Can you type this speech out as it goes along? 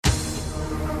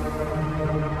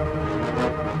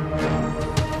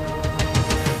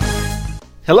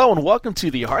Hello and welcome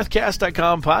to the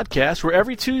Hearthcast.com podcast, where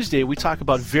every Tuesday we talk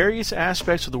about various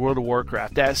aspects of the World of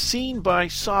Warcraft as seen by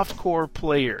softcore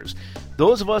players.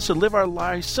 Those of us who live our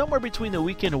lives somewhere between the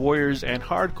weekend warriors and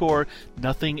hardcore,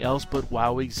 nothing else but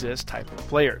WoW exists type of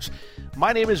players.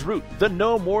 My name is Root, the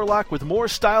gnome warlock with more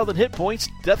style than hit points,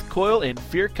 death coil, and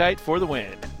fear kite for the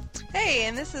win. Hey,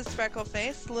 and this is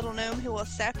Freckleface, little gnome who will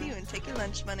sap you and take your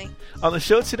lunch money. On the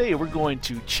show today, we're going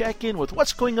to check in with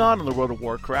what's going on in the World of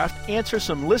Warcraft, answer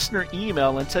some listener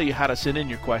email and tell you how to send in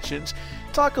your questions,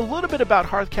 talk a little bit about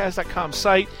Hearthcast.com's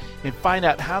site, and find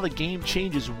out how the game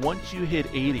changes once you hit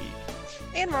 80.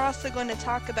 And we're also going to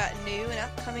talk about new and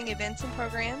upcoming events and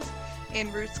programs,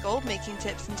 and Root's gold making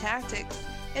tips and tactics,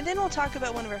 and then we'll talk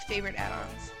about one of our favorite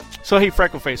add-ons. So hey,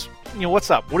 Freckleface, what's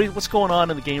up? What's going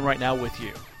on in the game right now with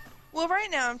you? Well,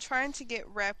 right now I'm trying to get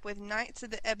rep with Knights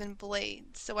of the Ebon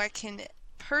Blade so I can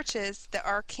purchase the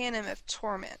Arcanum of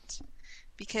Torment.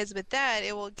 Because with that,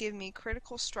 it will give me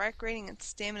critical strike rating and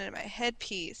stamina to my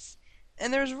headpiece.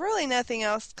 And there's really nothing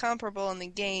else comparable in the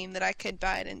game that I could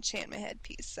buy to enchant my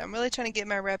headpiece. So I'm really trying to get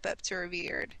my rep up to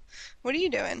Revered. What are you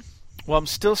doing? Well, I'm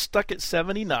still stuck at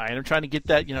 79. I'm trying to get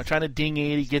that, trying to ding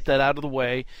 80, get that out of the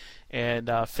way, and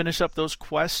finish up those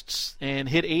quests and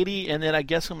hit 80. And then I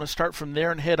guess I'm going to start from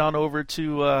there and head on over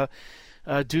to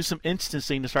do some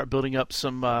instancing to start building up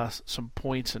some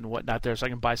points and whatnot there so I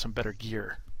can buy some better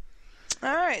gear.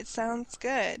 All right, sounds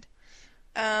good.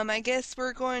 I guess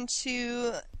we're going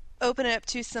to open it up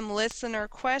to some listener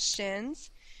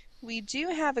questions. We do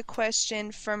have a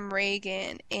question from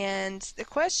Reagan, and the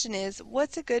question is,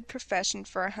 what's a good profession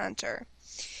for a hunter?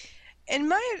 And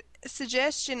my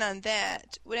suggestion on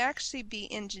that would actually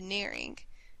be engineering,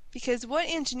 because what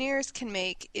engineers can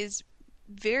make is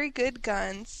very good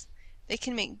guns. They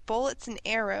can make bullets and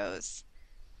arrows,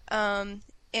 and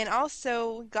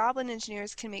also goblin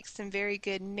engineers can make some very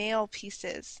good mail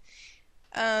pieces.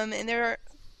 And there are,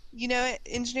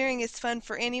 engineering is fun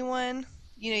for anyone.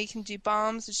 You can do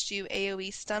bombs, which do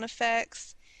AoE stun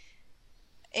effects.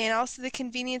 And also the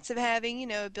convenience of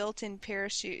having, a built-in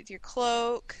parachute with your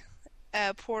cloak,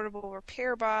 a portable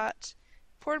repair bot,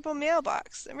 portable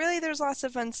mailbox. Really, there's lots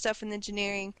of fun stuff in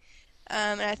engineering,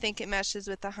 and I think it meshes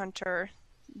with the hunter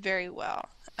very well.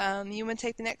 You want to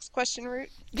take the next question, Root?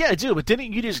 Yeah, I do, but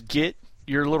didn't you just get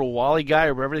your little Wally guy,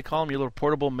 or whatever they call him, your little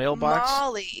portable mailbox?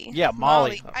 Molly. Yeah,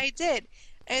 Molly. I did.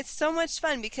 And it's so much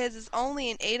fun because it's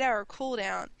only an 8-hour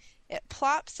cooldown. It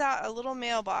plops out a little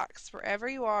mailbox wherever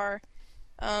you are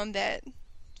that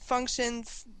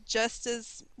functions just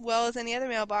as well as any other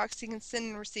mailbox. You can send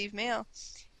and receive mail.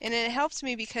 And it helped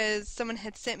me because someone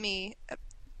had sent me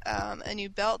a new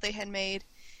belt they had made,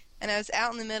 and I was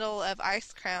out in the middle of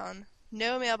Icecrown,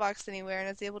 no mailbox anywhere, and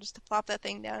I was able just to plop that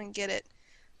thing down and get it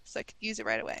so I could use it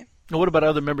right away. Now, what about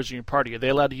other members of your party? Are they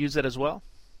allowed to use that as well?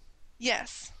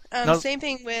 Yes. No. Same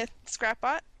thing with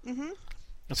Scrapbot. Mm-hmm.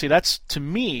 See, that's, to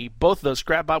me, both of those.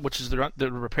 Scrapbot, which is the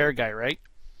repair guy, right?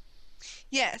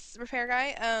 Yes, repair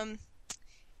guy.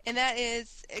 And that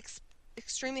is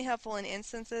extremely helpful in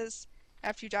instances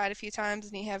after you died a few times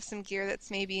and you have some gear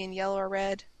that's maybe in yellow or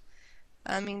red.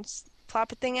 Just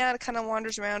plop a thing out, it kind of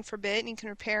wanders around for a bit, and you can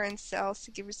repair and sell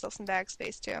to give yourself some bag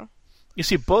space too. You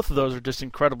see, both of those are just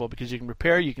incredible because you can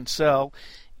repair, you can sell.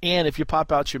 And if you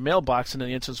pop out your mailbox in the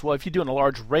instance, well, if you're doing a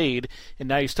large raid and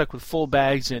now you're stuck with full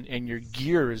bags and your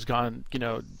gear is gone,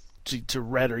 to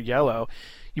red or yellow,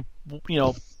 you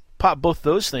pop both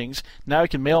those things. Now I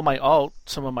can mail my alt,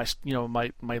 some of my,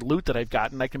 my loot that I've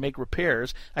gotten. I can make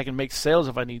repairs. I can make sales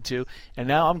if I need to. And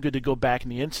now I'm good to go back in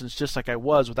the instance just like I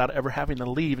was without ever having to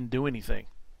leave and do anything.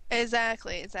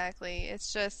 Exactly. It's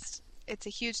a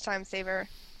huge time saver.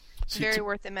 Very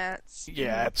worth it, Matt.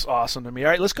 Yeah, it's awesome to me. All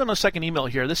right, let's go to a second email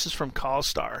here. This is from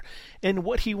Callstar. And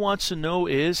what he wants to know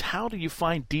is, how do you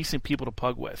find decent people to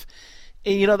pug with?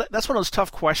 And, that's one of those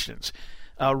tough questions.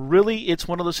 Really, it's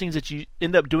one of those things that you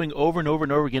end up doing over and over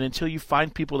and over again until you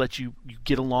find people that you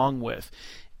get along with.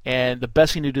 And the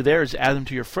best thing to do there is add them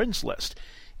to your friends list.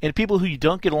 And people who you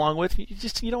don't get along with,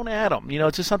 you don't add them.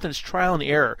 It's just something that's trial and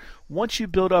error. Once you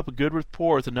build up a good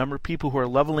rapport with a number of people who are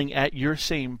leveling at your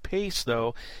same pace,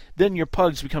 though, then your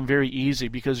pugs become very easy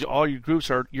because all your groups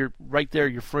you're right there,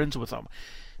 you're friends with them.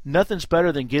 Nothing's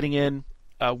better than getting in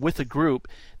with a group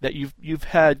that you've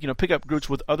had, pick up groups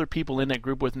with other people in that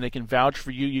group with, and they can vouch for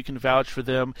you, you can vouch for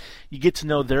them. You get to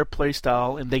know their play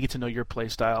style, and they get to know your play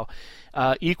style.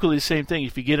 Equally the same thing,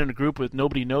 if you get in a group with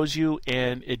nobody knows you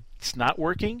and it's not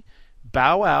working,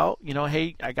 bow out.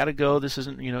 Hey, I gotta go. This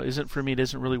isn't for me. It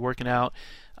isn't really working out.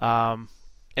 And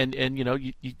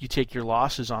you take your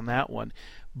losses on that one.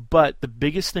 But the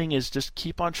biggest thing is just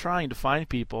keep on trying to find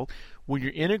people. When you're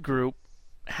in a group,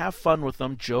 have fun with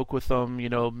them, joke with them,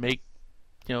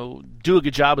 do a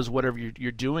good job as whatever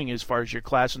you're doing as far as your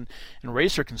class and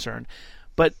race are concerned.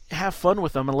 But have fun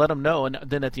with them and let them know. And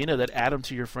then at the end of that, add them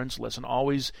to your friends list and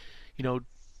always,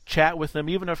 chat with them,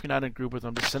 even if you're not in a group with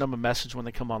them. Just send them a message when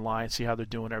they come online, see how they're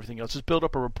doing, and everything else. Just build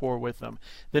up a rapport with them.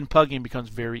 Then pugging becomes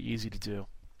very easy to do.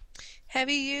 Have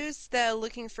you used the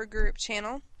Looking for Group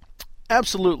channel?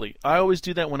 Absolutely. I always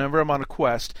do that whenever I'm on a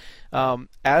quest.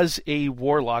 As a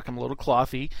warlock, I'm a little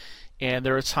clothy, and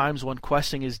there are times when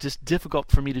questing is just difficult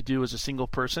for me to do as a single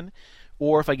person.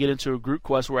 Or if I get into a group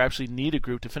quest where I actually need a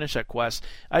group to finish that quest,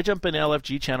 I jump in the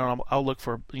LFG channel and I'll look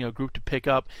for a group to pick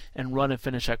up and run and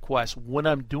finish that quest. When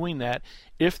I'm doing that,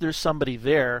 if there's somebody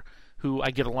there who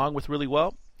I get along with really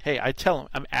well, hey, I tell them,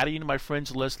 I'm adding you to my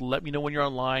friends list. Let me know when you're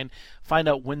online. Find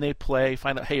out when they play.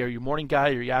 Find out, hey, are you a morning guy?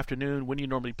 Are you afternoon? When do you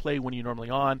normally play? When are you normally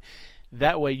on?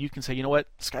 That way you can say, you know what,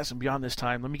 this guy's going to be on this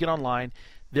time. Let me get online.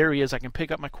 There he is. I can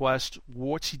pick up my quest.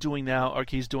 What's he doing now?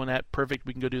 Okay, he's doing that. Perfect.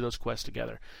 We can go do those quests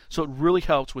together. So it really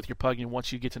helps with your pugging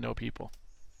once you get to know people.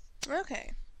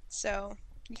 Okay. So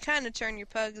you kind of turn your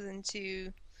pugs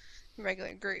into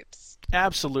regular groups.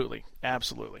 Absolutely.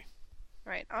 Absolutely.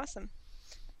 All right. Awesome.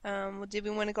 Well, did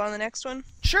we want to go on the next one?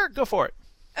 Sure. Go for it.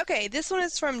 Okay, this one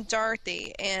is from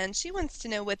Dorothy, and she wants to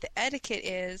know what the etiquette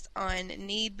is on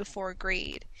need before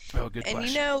greed. Oh, good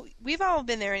question. And we've all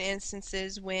been there in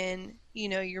instances when,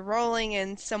 you're rolling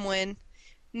and someone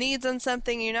needs on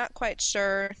something, you're not quite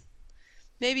sure.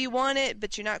 Maybe you want it,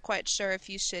 but you're not quite sure if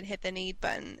you should hit the need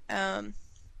button.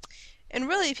 And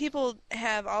really, people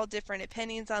have all different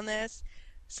opinions on this.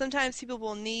 Sometimes people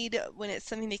will need when it's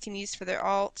something they can use for their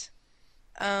alt.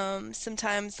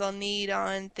 Sometimes they'll need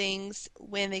on things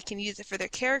when they can use it for their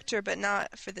character, but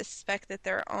not for the spec that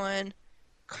they're on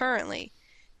currently.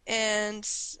 And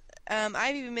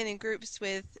I've even been in groups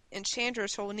with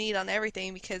enchanters who will need on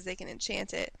everything because they can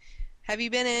enchant it. Have you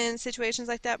been in situations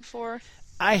like that before?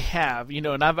 I have,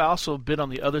 and I've also been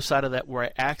on the other side of that where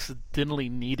I accidentally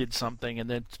needed something and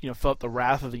then, felt the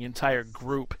wrath of the entire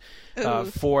group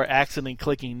for accidentally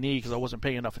clicking need because I wasn't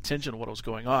paying enough attention to what was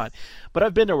going on. But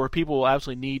I've been there where people will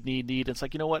absolutely need. And it's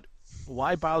like, you know what?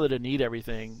 Why bother to need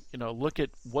everything? Look at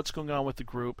what's going on with the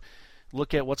group.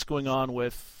 Look at what's going on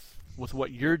with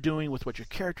what you're doing, with what your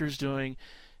character's doing.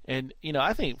 And,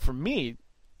 I think for me,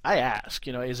 I ask,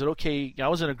 is it okay? I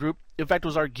was in a group. In fact, it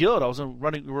was our guild.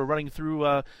 We were running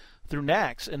through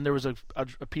Nax, and there was a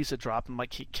piece that dropped. I'm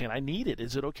like, can I need it?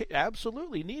 Is it okay?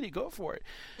 Absolutely, need it. Go for it.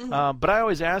 Mm-hmm. But I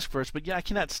always ask first. But yeah, I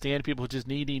cannot stand people who just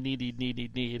need,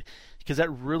 because that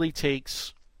really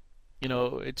takes.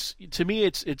 It's to me,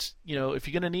 it's if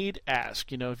you're gonna need,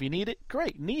 ask. If you need it,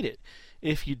 great, need it.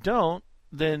 If you don't,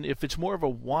 then if it's more of a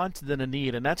want than a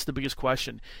need, and that's the biggest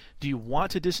question, do you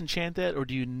want to disenchant that or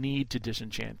do you need to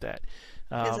disenchant that?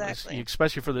 Exactly.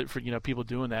 Especially for people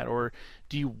doing that, or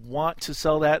do you want to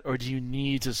sell that or do you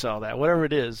need to sell that? Whatever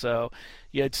it is. So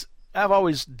yeah, I've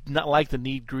always not liked the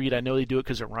need greed. I know they do it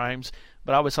because it rhymes,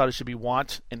 but I always thought it should be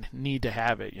want and need to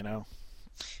have it.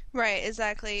 Right.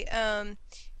 Exactly.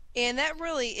 And that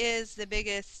really is the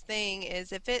biggest thing,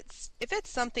 is if it's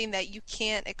something that you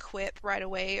can't equip right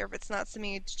away, or if it's not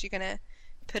something that you're going to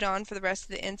put on for the rest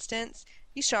of the instance,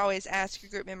 you should always ask your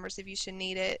group members if you should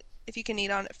need it, if you can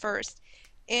need on it first.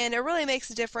 And it really makes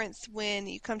a difference when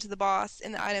you come to the boss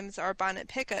and the items are bind and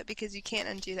pickup, because you can't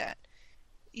undo that.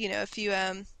 If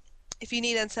you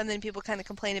need on something, people kind of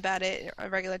complain about it on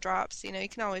regular drops, you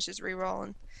can always just reroll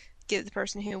and give it the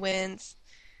person who wins.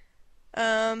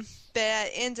 But at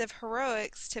end of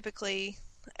heroics, typically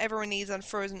everyone needs on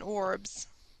frozen orbs,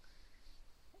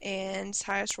 and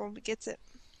highest roll gets it.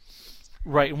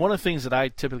 Right, and one of the things that I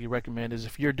typically recommend is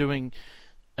if you're doing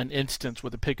an instance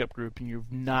with a pickup group and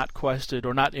you've not quested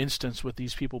or not instanced with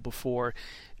these people before,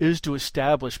 is to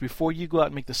establish, before you go out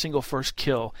and make the single first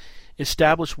kill,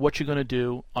 establish what you're going to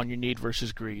do on your need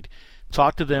versus greed.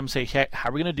 Talk to them, say, hey, how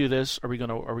are we going to do this? Are we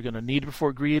going to need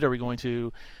before greed? Are we going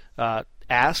to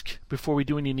ask before we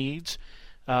do any needs?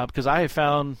 Because I have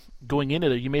found going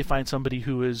into it, you may find somebody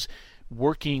who is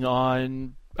working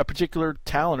on a particular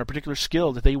talent or particular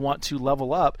skill that they want to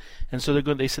level up, and so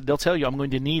they'll tell you, I'm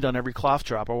going to need on every cloth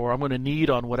drop, or I'm going to need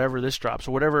on whatever this drops,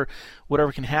 or whatever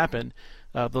can happen.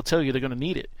 They'll tell you they're going to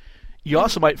need it. You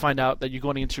also might find out that you're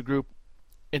going into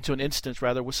an instance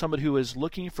with somebody who is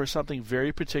looking for something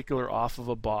very particular off of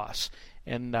a boss.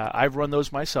 And I've run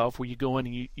those myself, where you go in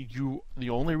and you the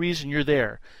only reason you're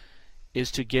there is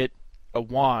to get a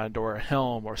wand or a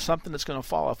helm or something that's going to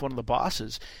fall off one of the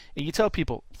bosses. And you tell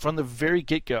people from the very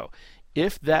get-go,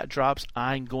 if that drops,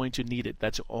 I'm going to need it.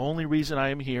 That's the only reason I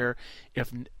am here.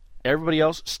 If everybody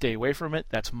else, stay away from it.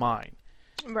 That's mine.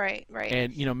 Right, right.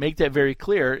 And make that very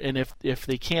clear. And if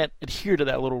they can't adhere to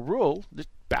that little rule, just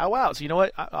bow out. So you know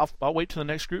what? I'll wait till the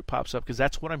next group pops up because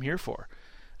that's what I'm here for.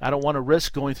 I don't want to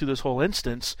risk going through this whole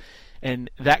instance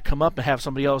and that come up and have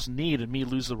somebody else need and me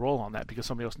lose the role on that because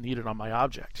somebody else needed on my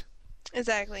object.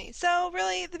 Exactly. So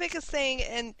really the biggest thing,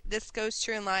 and this goes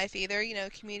true in life either,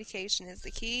 communication is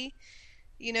the key.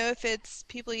 If it's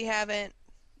people you haven't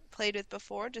played with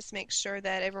before, just make sure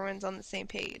that everyone's on the same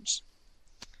page.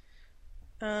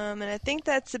 And I think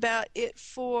that's about it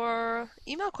for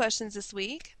email questions this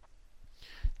week.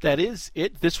 That is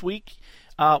it this week.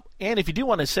 And if you do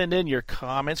want to send in your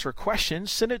comments or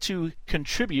questions, send it to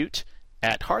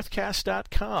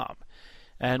contribute@hearthcast.com.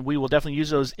 And we will definitely use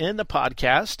those in the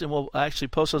podcast, and we'll actually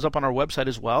post those up on our website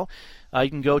as well. You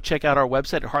can go check out our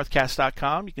website at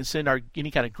hearthcast.com. You can send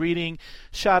any kind of greeting,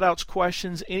 shout-outs,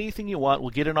 questions, anything you want. We'll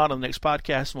get it on the next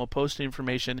podcast, and we'll post the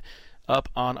information up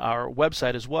on our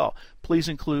website as well. Please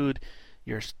include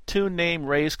your tune name,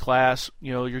 race, class,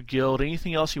 your guild,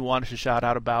 anything else you want us to shout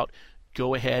out about.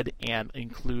 Go ahead and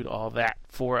include all that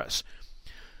for us.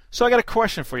 So I got a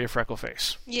question for you,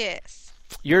 Freckleface. Yes.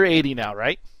 You're 80 now,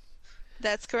 right?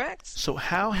 That's correct. So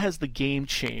how has the game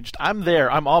changed? I'm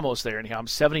there. I'm almost there anyhow. I'm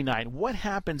 79. What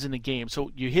happens in the game? So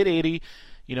you hit 80,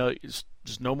 it's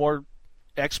just no more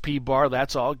XP bar.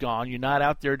 That's all gone. You're not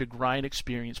out there to grind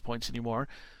experience points anymore.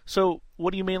 So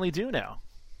what do you mainly do now?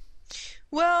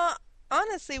 Well,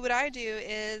 honestly, what I do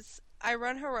is I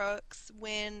run heroics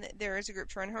when there is a group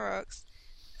to run heroics.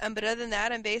 But other than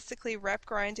that, I'm basically rep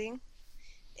grinding.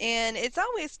 And it's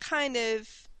always kind of,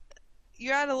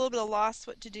 you're at a little bit of loss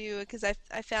what to do because I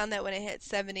found that when I hit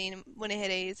 70 and when I hit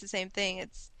 80, it's the same thing.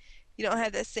 You don't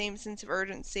have that same sense of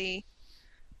urgency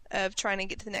of trying to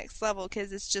get to the next level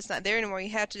because it's just not there anymore.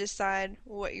 You have to decide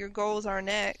what your goals are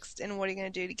next and what are you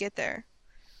going to do to get there.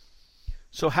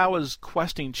 So how has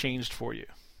questing changed for you?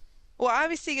 Well,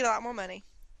 obviously you get a lot more money.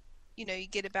 You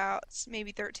get about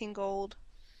maybe 13 gold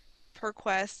per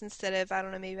quest instead of, I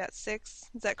don't know, maybe about 6.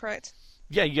 Is that correct?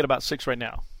 Yeah, you get about 6 right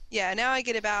now. Yeah, now I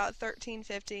get about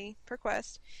 $13.50 per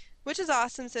quest, which is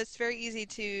awesome. So it's very easy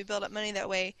to build up money that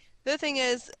way. The other thing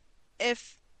is,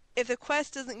 if the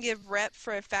quest doesn't give rep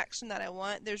for a faction that I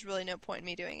want, there's really no point in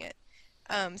me doing it.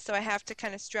 So I have to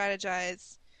kind of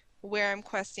strategize where I'm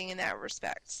questing in that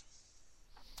respect.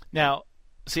 Now,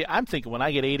 see, I'm thinking when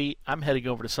I get 80, I'm heading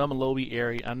over to some lobby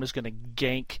area. I'm just going to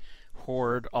gank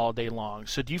Horde all day long.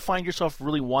 So do you find yourself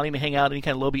really wanting to hang out in any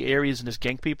kind of lobby areas and just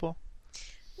gank people?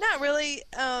 Not really.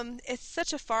 It's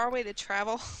such a far way to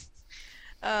travel.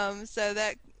 And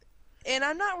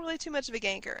I'm not really too much of a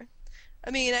ganker. I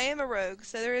mean, I am a rogue,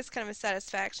 so there is kind of a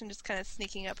satisfaction just kind of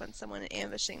sneaking up on someone and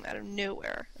ambushing them out of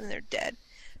nowhere, and they're dead.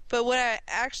 But what I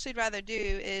actually rather do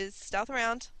is stealth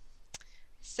around,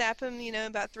 sap them,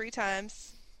 about 3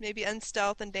 times, maybe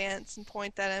unstealth and dance and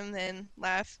point at them and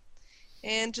laugh,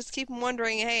 and just keep them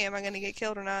wondering, hey, am I going to get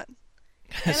killed or not?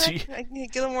 And I can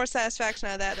get a little more satisfaction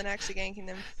out of that than actually ganking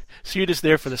them. So you're just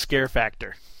there for the scare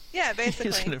factor. Yeah,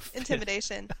 basically.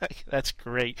 Intimidation. That's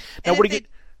great. Now, what do you get?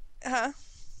 Huh?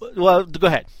 Well, go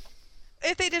ahead.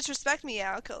 If they disrespect me,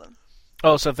 yeah, I'll kill them.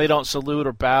 Oh, so if they don't salute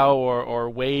or bow or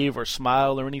wave or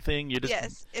smile or anything, you just...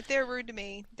 Yes, if they're rude to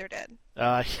me, they're dead.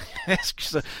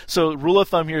 So rule of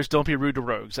thumb here is don't be rude to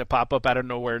rogues that pop up out of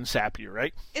nowhere and sap you,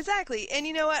 right? Exactly. And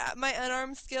you know what? My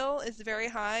unarmed skill is very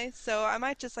high, so I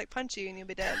might just punch you and you'll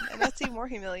be dead. And that's even more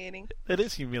humiliating. That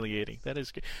is humiliating. That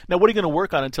is good. Now, what are you going to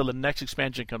work on until the next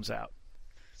expansion comes out?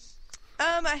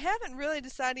 I haven't really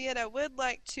decided yet. I would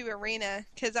like to arena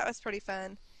because that was pretty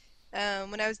fun.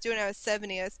 When I was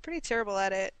 70. I was pretty terrible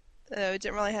at it. I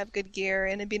didn't really have good gear,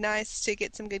 and it'd be nice to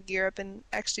get some good gear up and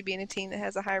actually be in a team that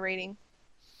has a high rating.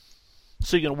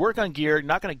 So you're going to work on gear, you're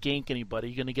not going to gank anybody.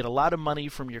 You're going to get a lot of money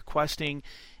from your questing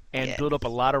and build up a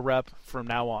lot of rep from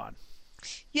now on.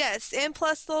 Yes, and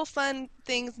plus little fun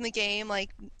things in the game, like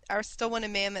I still want a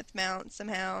mammoth mount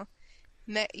somehow.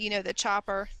 The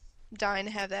chopper, dying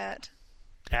to have that.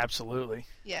 Absolutely.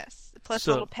 Yes, plus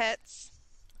little pets.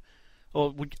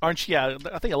 Well, aren't you? Yeah,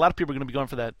 I think a lot of people are going to be going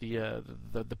for that.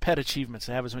 The pet achievements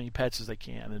and have as many pets as they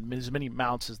can and as many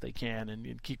mounts as they can,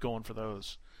 and keep going for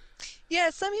those. Yeah,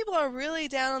 some people are really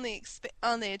down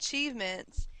on the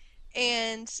achievements,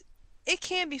 and it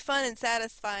can be fun and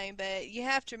satisfying. But you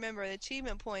have to remember the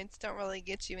achievement points don't really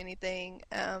get you anything.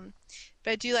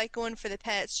 But I do like going for the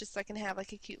pets, just so I can have a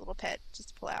cute little pet just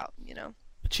to pull out.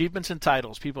 Achievements and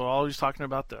titles. People are always talking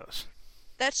about those.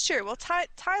 That's true. Well,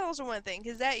 titles are one thing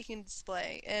because that you can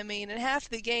display. I mean, and half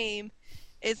the game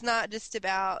is not just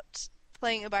about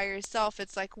playing it by yourself.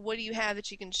 It's like, what do you have that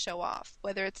you can show off?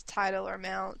 Whether it's a title or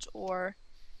mount or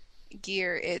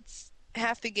gear, it's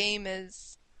half the game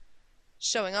is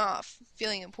showing off,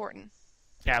 feeling important.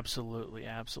 Absolutely,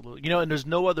 absolutely. And there's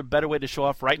no other better way to show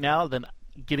off right now than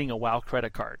getting a WoW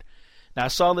credit card. Now, I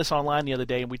saw this online the other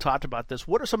day, and we talked about this.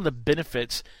 What are some of the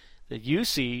benefits that you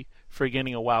see for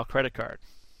getting a WoW credit card?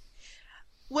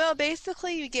 Well,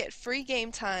 basically, you get free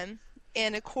game time,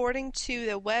 and according to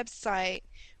the website,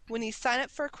 when you sign up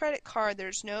for a credit card,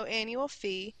 there's no annual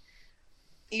fee.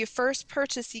 Your first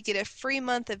purchase, you get a free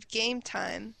month of game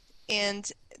time,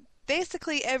 and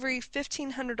basically every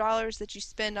 $1,500 that you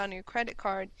spend on your credit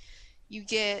card, you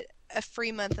get a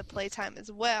free month of playtime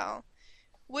as well,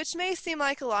 which may seem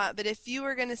like a lot, but if you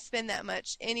were going to spend that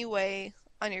much anyway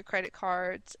on your credit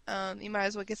cards, you might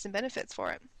as well get some benefits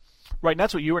for it. Right, and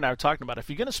that's what you and I were talking about. If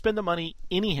you're going to spend the money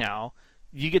anyhow,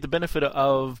 you get the benefit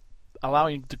of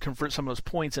allowing you to convert some of those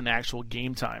points into actual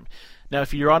game time. Now,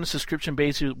 if you're on a subscription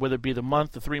basis, whether it be the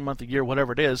month, the 3 month, the year,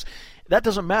 whatever it is, that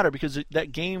doesn't matter because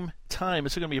that game time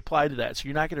is still going to be applied to that. So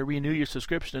you're not going to renew your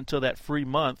subscription until that free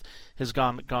month has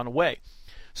gone away.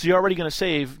 So you're already going to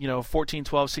save, 14,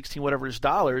 12, 16, whatever it is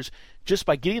dollars just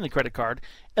by getting the credit card.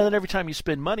 And then every time you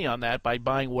spend money on that by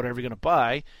buying whatever you're going to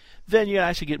buy, then you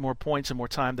actually get more points and more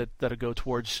time that'll go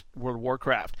towards World of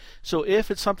Warcraft. So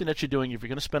if it's something that you're doing, if you're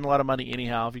going to spend a lot of money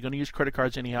anyhow, if you're going to use credit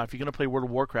cards anyhow, if you're going to play World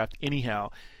of Warcraft anyhow,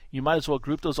 you might as well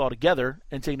group those all together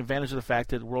and take advantage of the fact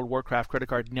that the World of Warcraft credit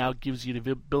card now gives you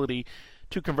the ability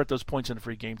to convert those points into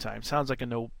free game time. Sounds like a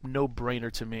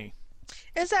no-brainer to me.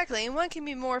 Exactly, and one can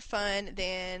be more fun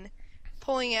than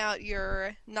pulling out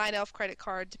your Night Elf credit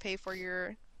card to pay for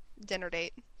your dinner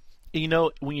date.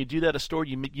 When you do that at a store,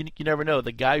 you never know.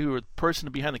 The guy the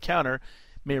person behind the counter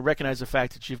may recognize the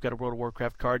fact that you've got a World of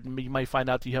Warcraft card, and you might find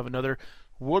out that you have another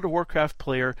World of Warcraft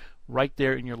player right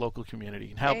there in your local community.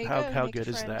 And how good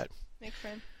is that? Make a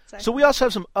friend. Exactly. So we also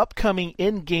have some upcoming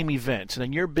in-game events,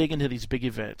 and you're big into these big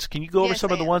events. Can you go over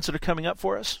some of the ones that are coming up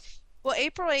for us? Well,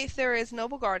 April 8th there is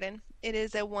Noble Garden. It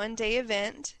is a one-day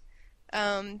event.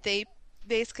 They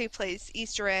basically place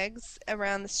Easter eggs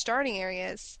around the starting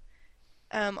areas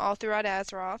all throughout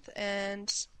Azeroth,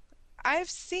 and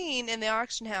I've seen in the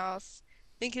auction house,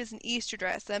 I think it's an Easter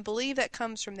dress, and I believe that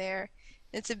comes from there.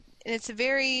 It's a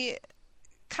very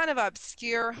kind of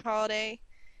obscure holiday,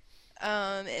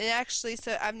 and actually,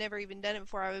 so I've never even done it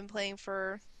before. I've been playing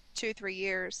for 2 or 3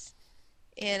 years,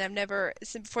 and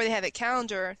before they had the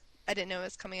calendar, I didn't know it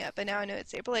was coming up, but now I know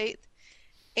it's April 8th.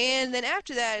 And then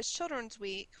after that is Children's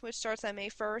Week, which starts on May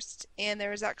 1st, and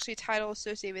there's actually a title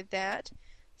associated with that.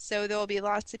 So there will be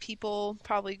lots of people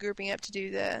probably grouping up to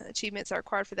do the achievements that are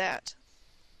required for that.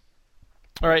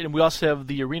 All right, and we also have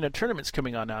the arena tournaments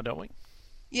coming on now, don't we?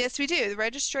 Yes, we do. The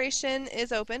registration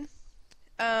is open.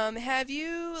 Have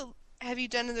you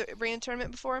done the arena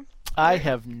tournament before? I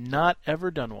have not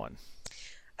ever done one.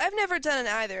 I've never done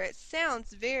it either. It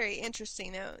sounds very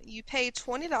interesting, though. You pay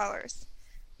 $20.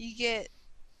 You get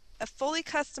a fully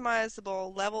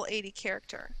customizable level 80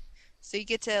 character. So you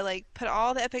get to put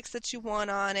all the epics that you want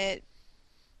on it.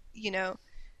 You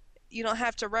don't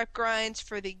have to rep grind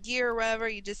for the gear or whatever.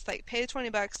 You just pay the $20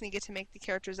 and you get to make the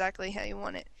character exactly how you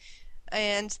want it.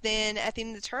 And then at the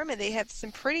end of the tournament, they have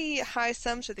some pretty high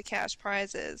sums for the cash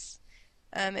prizes.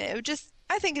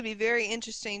 I think it'd be very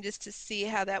interesting just to see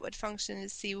how that would function, to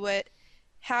see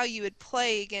how you would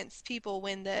play against people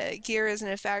when the gear isn't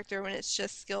a factor, when it's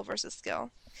just skill versus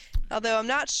skill. Although I'm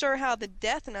not sure how the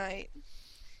Death Knight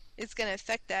is going to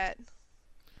affect that.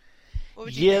 What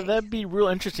would you think? That'd be real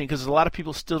interesting because a lot of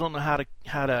people still don't know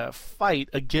how to fight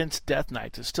against Death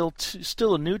Knights. It's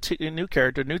still a new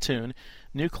character, new tune,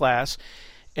 new class,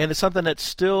 and it's something that's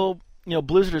still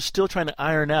Blizzard is still trying to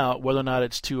iron out whether or not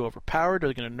it's too overpowered. Are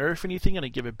they going to nerf anything? Are they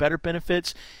going to give it better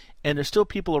benefits? And there's still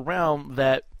people around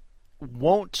that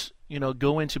won't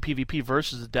go into PvP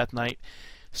versus the Death Knight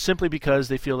simply because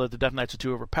they feel that the Death Knights are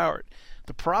too overpowered.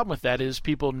 The problem with that is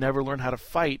people never learn how to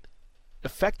fight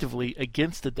effectively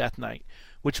against the Death Knight,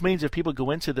 which means if people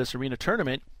go into this arena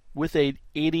tournament with a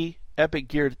 80 epic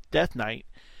geared Death Knight,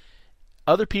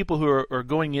 other people who are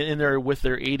going in there with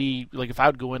their 80, if I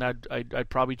would go in, I'd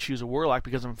probably choose a Warlock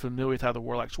because I'm familiar with how the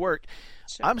Warlocks work.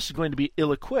 Sure. I'm just going to be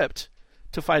ill-equipped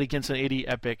to fight against an 80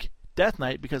 epic Death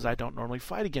Knight because I don't normally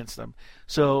fight against them.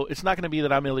 So it's not going to be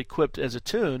that I'm ill-equipped as a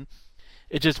toon.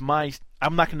 It's just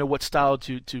I'm not going to know what style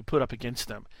to put up against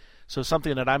them. So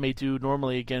something that I may do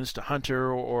normally against a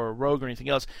hunter or a rogue or anything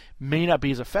else may not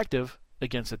be as effective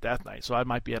against a Death Knight. So I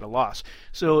might be at a loss.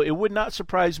 So it would not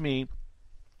surprise me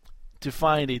to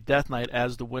find a Death Knight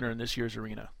as the winner in this year's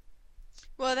arena.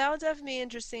 Well, that would definitely be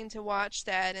interesting to watch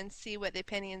that and see what the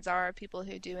opinions are of people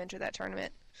who do enter that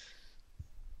tournament.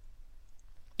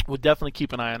 We'll definitely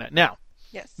keep an eye on that. Now,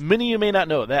 yes. Many of you may not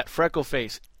know that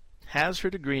Freckleface has her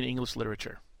degree in English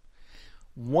literature.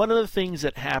 One of the things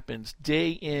that happens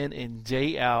day in and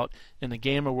day out in the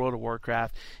game of World of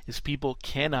Warcraft is people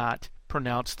cannot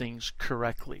pronounce things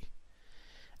correctly.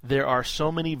 There are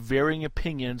so many varying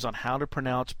opinions on how to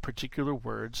pronounce particular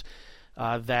words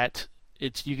that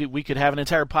we could have an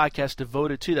entire podcast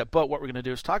devoted to that. But what we're going to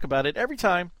do is talk about it every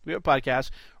time we have a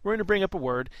podcast. We're going to bring up a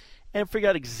word and figure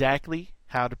out exactly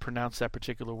how to pronounce that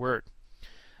particular word.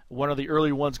 One of the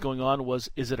earlier ones going on was,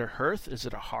 is it a hearth? Is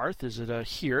it a hearth? Is it a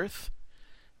hearth?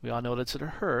 We all know that's a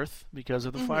hearth because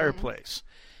of the fireplace.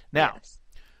 Now,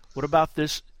 what about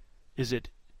this? Is it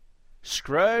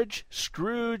Scrooge,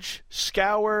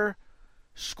 Scour,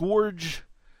 Scourge?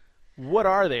 What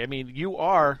are they? I mean, you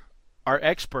are our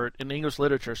expert in English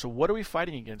literature, so what are we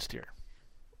fighting against here?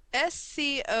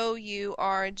 Scourge.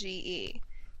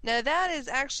 Now, that is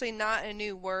actually not a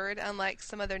new word, unlike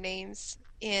some other names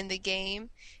in the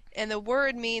game. And the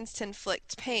word means to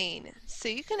inflict pain. So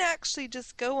you can actually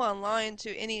just go online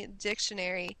to any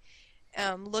dictionary,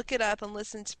 look it up, and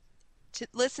listen to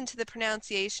the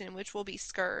pronunciation, which will be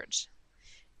scourge.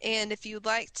 And if you'd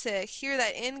like to hear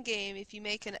that in game, if you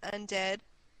make an undead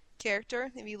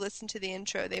character, if you listen to the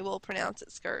intro, they will pronounce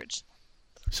it scourge.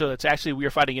 So it's actually, we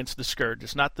are fighting against the scourge.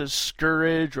 It's not the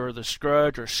scourge or the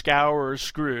scrudge or scour or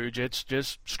scrooge. It's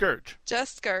just scourge.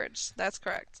 Just scourge. That's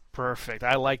correct. Perfect.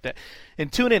 I like that.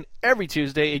 And tune in every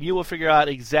Tuesday, and you will figure out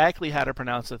exactly how to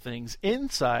pronounce the things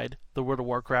inside the World of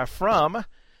Warcraft from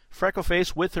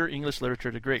Freckleface with her English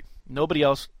literature degree. Nobody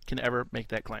else can ever make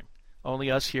that claim.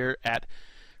 Only us here at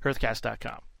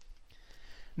Hearthcast.com.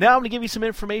 Now I'm going to give you some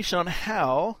information on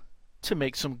how to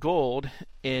make some gold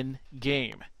in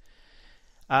game.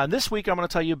 This week I'm going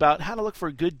to tell you about how to look for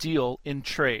a good deal in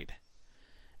trade.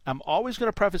 I'm always going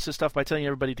to preface this stuff by telling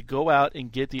everybody to go out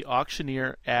and get the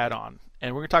Auctioneer add-on.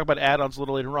 And we're going to talk about add-ons a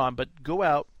little later on, but go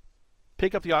out,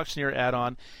 pick up the Auctioneer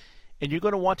add-on, and you're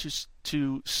going to want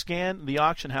to scan the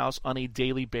auction house on a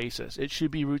daily basis. It should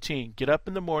be routine. Get up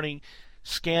in the morning,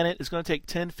 scan it. It's going to take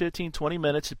 10, 15, 20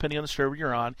 minutes, depending on the server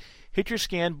you're on. Hit your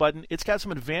scan button. It's got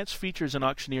some advanced features in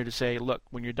Auctioneer to say, look,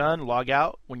 when you're done, log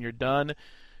out. When you're done,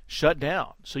 shut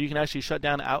down. So you can actually shut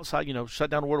down outside, shut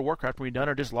down World of Warcraft when you're done,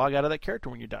 or just log out of that character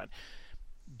when you're done.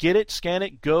 Get it, scan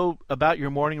it, go about your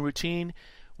morning routine.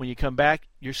 When you come back,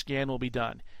 your scan will be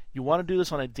done. You want to do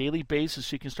this on a daily basis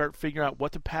so you can start figuring out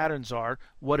what the patterns are,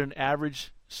 what an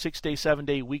average 6-day,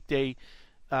 7-day, weekday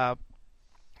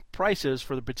price is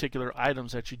for the particular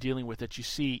items that you're dealing with that you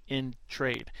see in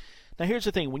trade. Now here's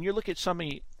the thing. When you look at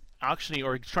somebody auctioning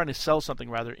or trying to sell something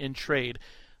rather in trade,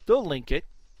 they'll link it.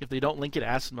 If they don't link it,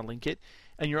 ask them to link it.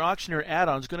 And your Auctioneer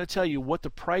add-on is going to tell you what the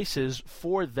price is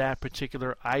for that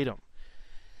particular item.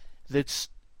 That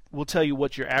will tell you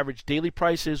what your average daily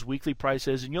price is, weekly price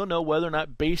is, and you'll know whether or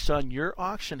not, based on your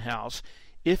auction house,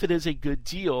 if it is a good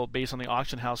deal based on the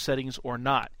auction house settings or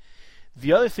not.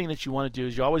 The other thing that you want to do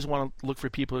is you always want to look for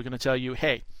people who are going to tell you,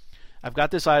 hey, I've got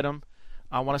this item,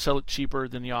 I want to sell it cheaper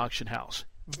than the auction house.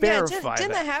 Verify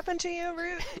didn't that happen to you,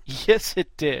 Root? Yes,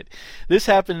 it did. This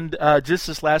happened just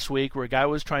this last week where a guy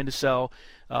was trying to sell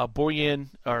Borean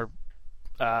or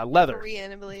leather.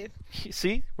 Borean, I believe.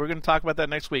 See, we're going to talk about that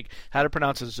next week. How to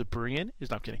pronounce it. Is it Borean?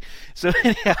 He's not kidding. So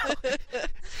anyhow,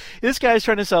 this guy's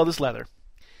trying to sell this leather.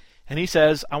 And he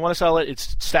says, I want to sell it.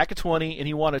 It's a stack of 20, and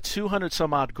he wanted 200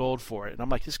 some odd gold for it. And I'm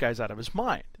like, this guy's out of his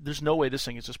mind. There's no way this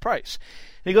thing is this price.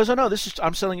 And he goes, oh no,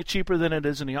 I'm selling it cheaper than it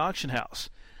is in the auction house.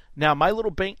 Now, my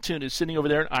little bank tune is sitting over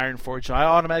there in Ironforge, and I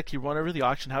automatically run over to the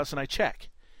auction house and I check.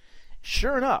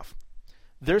 Sure enough,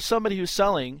 there's somebody who's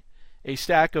selling a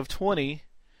stack of 20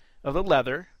 of the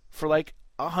leather for like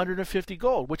 150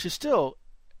 gold, which is still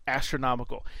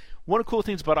astronomical. One of the cool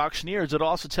things about Auctioneer is it'll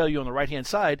also tell you on the right-hand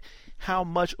side how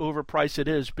much overpriced it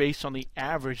is based on the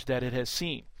average that it has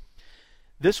seen.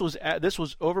 This was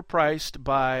overpriced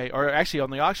by, or actually on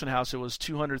the auction house it was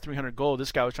 200, 300 gold.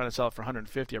 This guy was trying to sell it for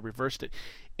 150. I reversed it.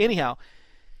 Anyhow,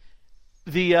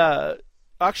 the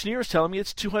auctioneer is telling me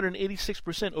it's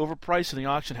 286% overpriced in the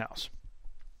auction house.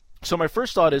 So my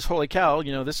first thought is, holy cow,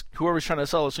 this whoever's trying to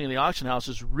sell this thing in the auction house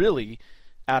is really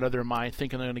out of their mind,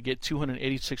 thinking they're going to get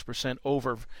 286%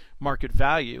 over market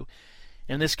value.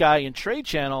 And this guy in Trade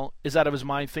Channel is out of his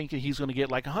mind, thinking he's going to get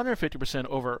like 150%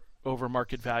 over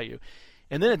market value.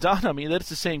 And then it dawned on me that it's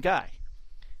the same guy.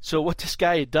 So what this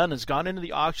guy had done is gone into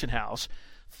the auction house,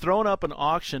 thrown up an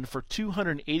auction for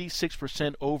 286%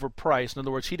 overpriced. In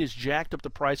other words, he just jacked up the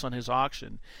price on his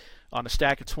auction on a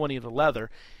stack of 20 of the leather,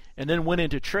 and then went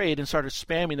into trade and started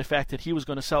spamming the fact that he was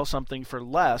going to sell something for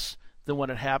less than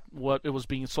what it was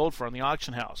being sold for in the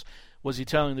auction house. Was he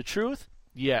telling the truth?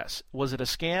 Yes. Was it a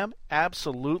scam?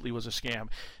 Absolutely was a scam.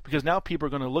 Because now people are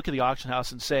going to look at the auction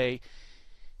house and say,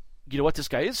 you know what, this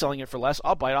guy is selling it for less,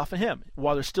 I'll buy it off of him,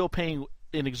 while they're still paying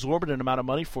an exorbitant amount of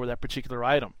money for that particular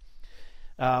item.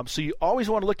 So you always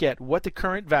want to look at what the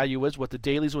current value is, what the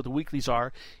dailies, what the weeklies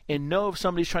are, and know if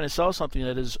somebody's trying to sell something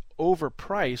that is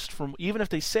overpriced, from even if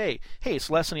they say, hey, it's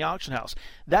less than the auction house.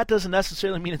 That doesn't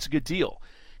necessarily mean it's a good deal.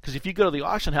 Because if you go to the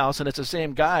auction house and it's the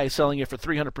same guy selling it for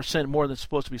 300% more than it's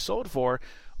supposed to be sold for,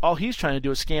 all he's trying to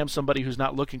do is scam somebody who's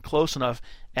not looking close enough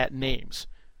at names.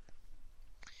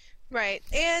 Right.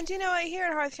 And, here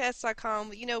at Hearthcast.com,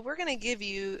 we're going to give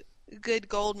you good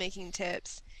gold making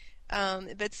tips.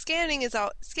 But scamming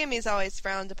is always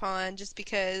frowned upon, just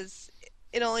because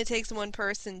it only takes one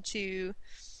person to,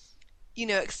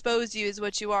 expose you as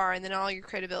what you are, and then all your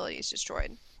credibility is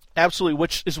destroyed. Absolutely,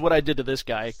 which is what I did to this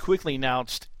guy. I quickly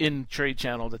announced in Trade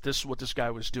Channel that this is what this guy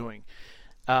was doing.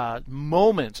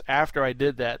 Moments after I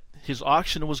did that, his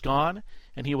auction was gone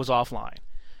and he was offline.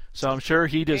 So I'm sure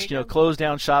he just closed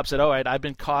down shop, said, all right, I've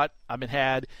been caught, I've been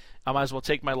had, I might as well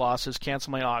take my losses,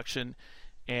 cancel my auction,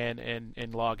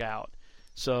 and log out.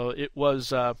 So it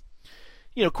was, of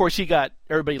course,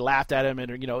 everybody laughed at him,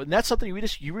 and that's something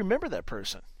you remember that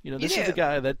person. This is the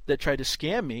guy that tried to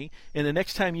scam me, and the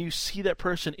next time you see that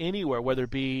person anywhere, whether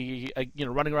it be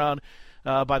running around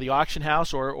by the auction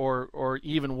house, or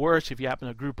even worse, if you happen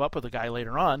to group up with a guy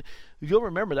later on, you'll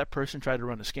remember that person tried to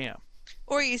run a scam.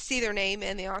 Or you see their name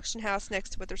in the auction house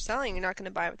next to what they're selling. You're not going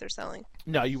to buy what they're selling.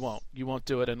 No, you won't. You won't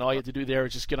do it. And all you have to do there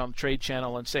is just get on the Trade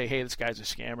Channel and say, hey, this guy's a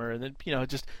scammer. And then,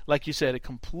 just like you said, it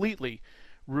completely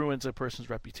ruins a person's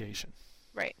reputation.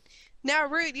 Right. Now,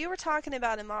 Root, you were talking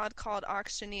about a mod called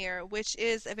Auctioneer, which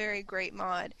is a very great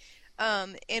mod.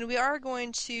 And we are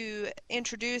going to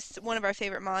introduce one of our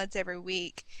favorite mods every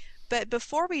week. But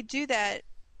before we do that,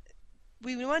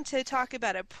 we want to talk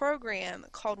about a program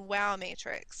called WoW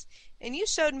Matrix. And you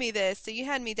showed me this, so you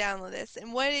had me download this.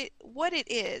 And what it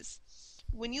is,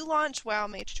 when you launch WoW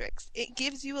Matrix, it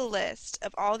gives you a list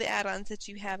of all the add-ons that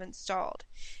you have installed.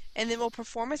 And then we'll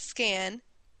perform a scan,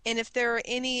 and if there are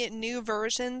any new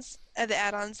versions of the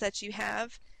add-ons that you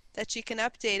have that you can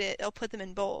update it, it'll put them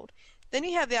in bold. Then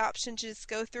you have the option to just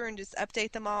go through and just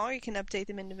update them all, or you can update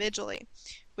them individually,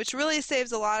 which really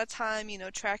saves a lot of time,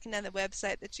 tracking down the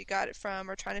website that you got it from,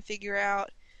 or trying to figure out,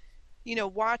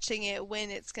 watching it when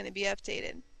it's going to be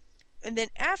updated. And then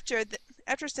after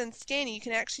it's done scanning, you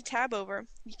can actually tab over.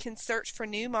 You can search for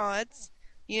new mods,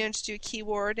 just do a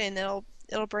keyword, and it'll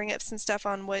bring up some stuff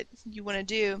on what you want to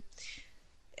do.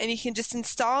 And you can just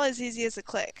install as easy as a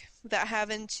click without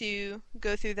having to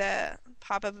go through the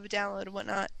pop-up of download and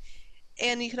whatnot.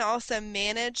 And you can also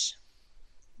manage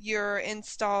your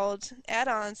installed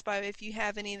add-ons by, if you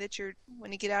have any that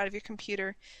when you get out of your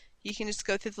computer, you can just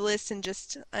go through the list and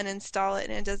just uninstall it,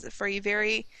 and it does it for you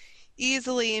very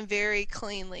easily and very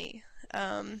cleanly.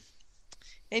 And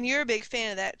you're a big fan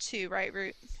of that too, right,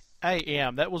 Root? I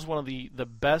am. That was one of the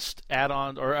best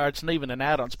add-ons, or it's not even an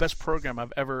add-on, it's the best program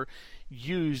I've ever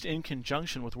used in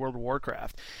conjunction with World of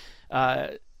Warcraft.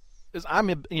 I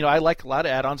like a lot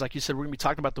of add-ons. Like you said, we're going to be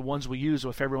talking about the ones we use,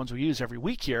 with every ones we use every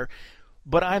week here.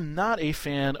 But I'm not a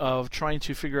fan of trying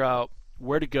to figure out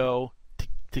where to go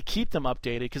to keep them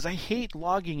updated, because I hate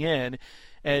logging in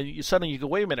and suddenly you go,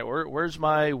 wait a minute, where's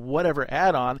my whatever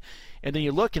add-on? And then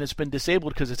you look and it's been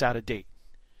disabled because it's out of date.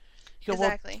 You go,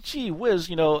 exactly. Well, gee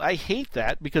whiz, I hate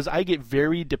that, because I get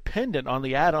very dependent on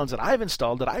the add-ons that I've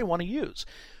installed that I want to use.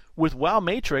 With WoW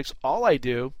Matrix, all I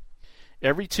do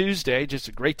every Tuesday, just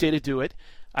a great day to do it,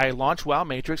 I launch WoW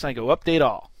Matrix and I go update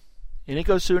all. And it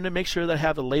goes through and it makes sure that I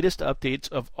have the latest updates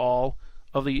of all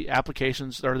of the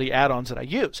applications or the add-ons that I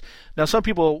use. Now, some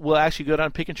people will actually go down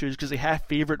and pick and choose because they have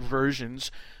favorite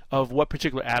versions of what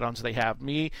particular add-ons they have.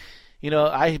 Me,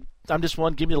 I'm just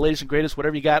one, give me the latest and greatest,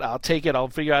 whatever you got, I'll take it, I'll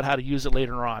figure out how to use it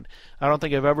later on. I don't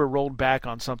think I've ever rolled back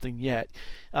on something yet.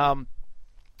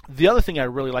 The other thing I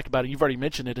really like about it, you've already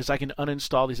mentioned it, is I can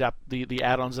uninstall the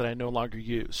add-ons that I no longer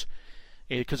use.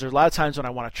 Because there's a lot of times when I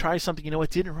want to try something, it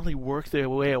didn't really work the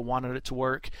way I wanted it to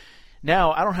work.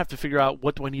 Now, I don't have to figure out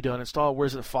what do I need to uninstall,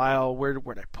 where's the file, where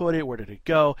did I put it, where did it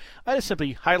go. I just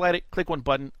simply highlight it, click one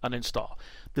button, uninstall.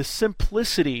 The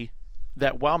simplicity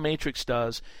that WoW Matrix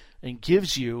does and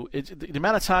gives you, the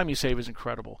amount of time you save is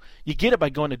incredible. You get it by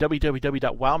going to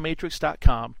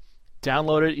www.wowmatrix.com,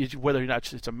 download it, whether or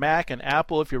not it's a Mac, an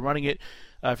Apple, if you're running it.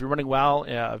 If you're running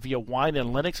WoW via Wine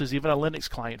and Linux, there's even a Linux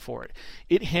client for it.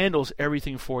 It handles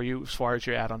everything for you as far as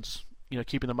your add-ons,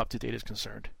 keeping them up to date is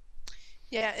concerned.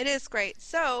 Yeah, it is great.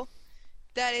 So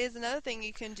that is another thing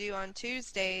you can do on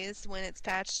Tuesdays when it's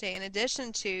patch day, in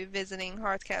addition to visiting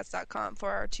hearthcast.com for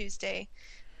our Tuesday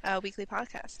weekly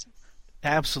podcast.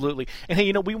 Absolutely. And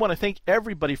hey, we want to thank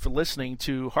everybody for listening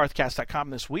to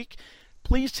hearthcast.com this week.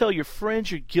 please tell your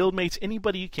friends, your guildmates,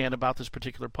 anybody you can about this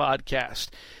particular podcast.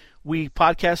 We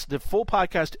podcast the full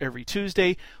podcast every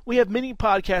Tuesday. We have mini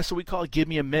podcasts that we call Give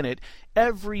Me a Minute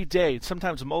every day,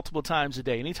 sometimes multiple times a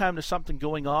day. Anytime there's something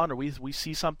going on or we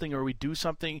see something or we do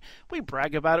something, we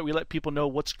brag about it. We let people know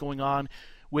what's going on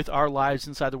with our lives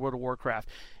inside the World of Warcraft.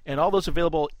 And all those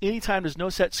available anytime. There's no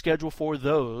set schedule for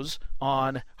those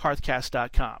on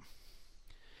hearthcast.com.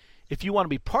 If you want to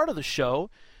be part of the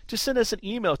show, just send us an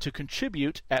email to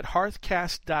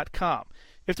contribute@hearthcast.com.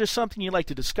 If there's something you'd like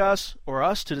to discuss or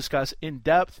us to discuss in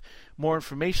depth, more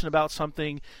information about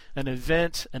something, an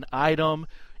event, an item,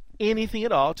 anything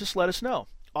at all, just let us know.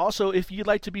 Also, if you'd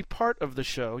like to be part of the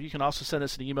show, you can also send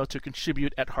us an email to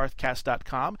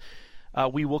contribute@hearthcast.com.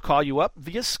 We will call you up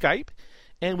via Skype,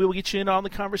 and we will get you in on the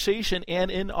conversation and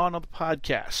in on the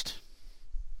podcast.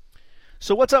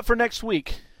 So what's up for next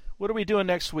week? What are we doing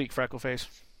next week, Freckleface?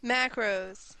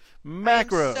 Macros.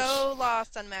 Macros. I'm so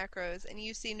lost on macros, and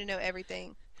you seem to know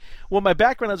everything. Well, my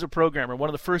background as a programmer, one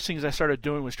of the first things I started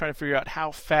doing was trying to figure out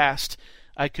how fast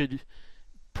I could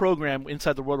program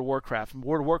inside the World of Warcraft. And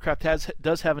World of Warcraft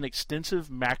does have an extensive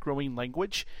macroing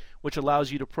language, which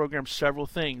allows you to program several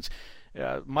things.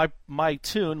 My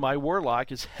tune, my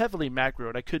Warlock, is heavily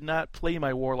macroed. I could not play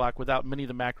my Warlock without many of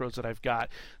the macros that I've got.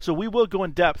 So we will go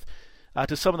in depth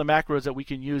to some of the macros that we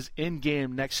can use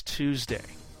in-game next Tuesday.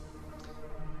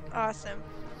 Awesome.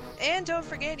 And don't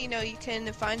forget, you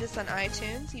can find us on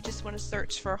iTunes. You just want to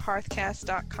search for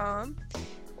hearthcast.com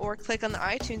or click on the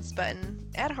iTunes button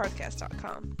at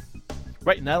hearthcast.com.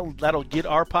 Right, and that'll get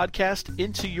our podcast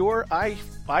into your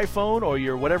iPhone or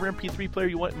your whatever MP3 player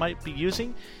you might be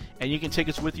using, and you can take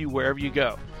us with you wherever you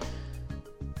go.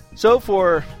 So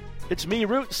it's me,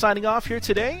 Root, signing off here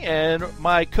today, and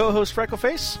my co-host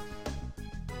Freckleface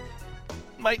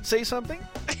might say something.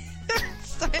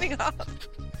 Signing off.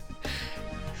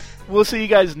 We'll see you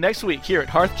guys next week here at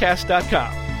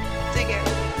hearthcast.com.